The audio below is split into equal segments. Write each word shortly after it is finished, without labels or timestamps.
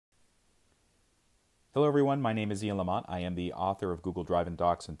Hello everyone, my name is Ian Lamont. I am the author of Google Drive and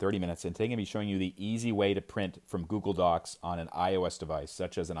Docs in 30 minutes, and today I'm going to be showing you the easy way to print from Google Docs on an iOS device,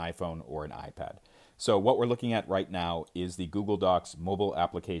 such as an iPhone or an iPad. So what we're looking at right now is the Google Docs mobile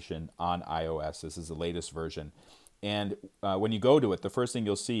application on iOS. This is the latest version. And when you go to it, the first thing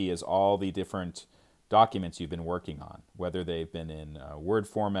you'll see is all the different documents you've been working on, whether they've been in Word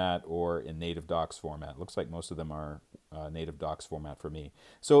format or in native docs format. It looks like most of them are native docs format for me.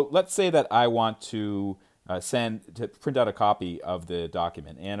 So let's say that I want to print out a copy of the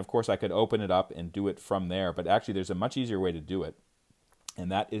document. And of course I could open it up and do it from there, but actually there's a much easier way to do it.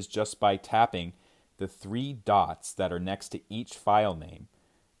 And that is just by tapping the three dots that are next to each file name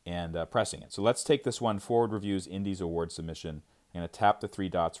and pressing it. So let's take this one, Forward Reviews Indies Award Submission. I'm going to tap the three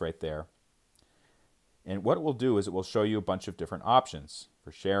dots right there. And what it will do is it will show you a bunch of different options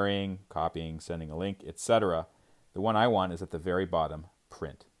for sharing, copying, sending a link, etc. The one I want is at the very bottom,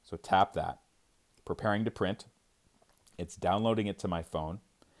 print. So tap that. Preparing to print. It's downloading it to my phone.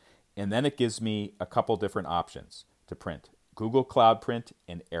 And then it gives me a couple different options to print. Google Cloud Print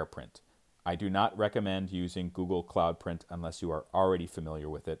and AirPrint. I do not recommend using Google Cloud Print unless you are already familiar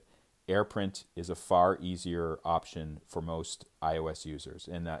with it. AirPrint is a far easier option for most iOS users.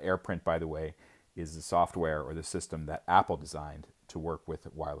 And AirPrint, by the way, is the software or the system that Apple designed to work with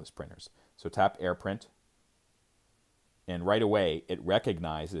wireless printers. So tap AirPrint, and right away it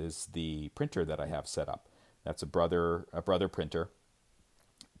recognizes the printer that I have set up. That's a brother printer.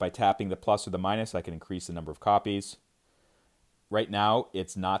 By tapping the plus or the minus, I can increase the number of copies. Right now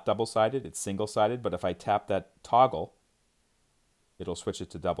it's not double-sided, it's single-sided, but if I tap that toggle, it'll switch it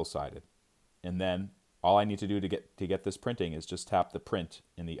to double-sided. And then all I need to do to get this printing is just tap the print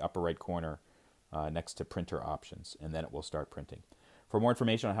in the upper right corner next to printer options, and then it will start printing. For more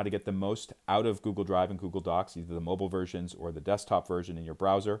information on how to get the most out of Google Drive and Google Docs, either the mobile versions or the desktop version in your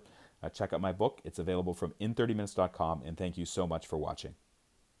browser, check out my book. It's available from in30minutes.com, and thank you so much for watching.